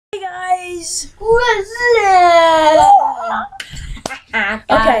Hey guys! What's up?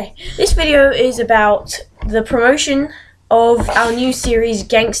 Okay, this video is about the promotion of our new series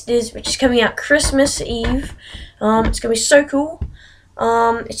Gangsters, which is coming out Christmas Eve. It's gonna be so cool.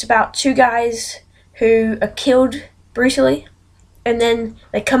 It's about two guys who are killed brutally and then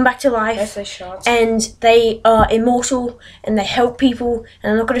they come back to life and they are immortal and they help people,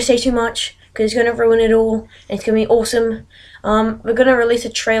 and I'm not gonna say too much because it's gonna ruin it all, and it's gonna be awesome. We're gonna release a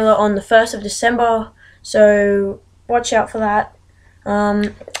trailer on the 1st of December, so watch out for that.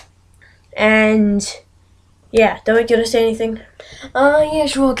 And yeah, don't you want to say anything? Yeah,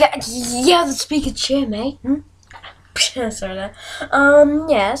 sure. Yeah, the speaker chair, mate. Sorry that.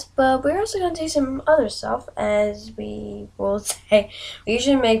 Yes, but we're also gonna do some other stuff, as we will say. We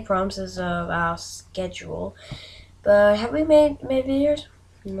usually make promises of our schedule, but have we made videos?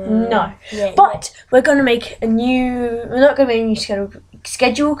 No. Yeah, but we're gonna make a new. We're not gonna make a new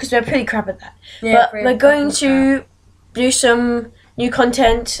schedule because we're pretty crap at that. yeah, But we're going to do some new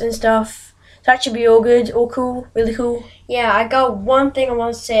content and stuff. That should be all good, all cool, really cool. Yeah, I got one thing I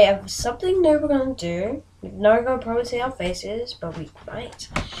want to say of something new we're gonna do. We're not gonna probably see our faces, but we might.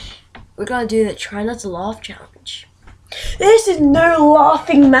 We're gonna do the try not to laugh challenge. This is no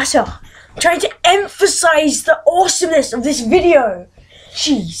laughing matter. I'm trying to emphasize the awesomeness of this video.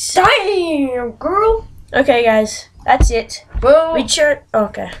 Jeez. Damn, girl. Okay, guys, that's it. Boom. Richard.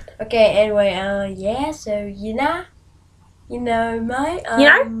 Okay. Okay. Anyway, yeah. So mate.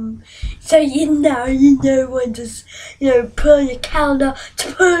 So when to, put on your calendar,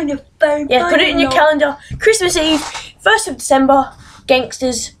 to put on your phone. Yeah, put it in your calendar. Christmas Eve, 1st of December.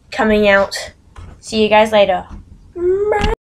 Gangsters coming out. See you guys later.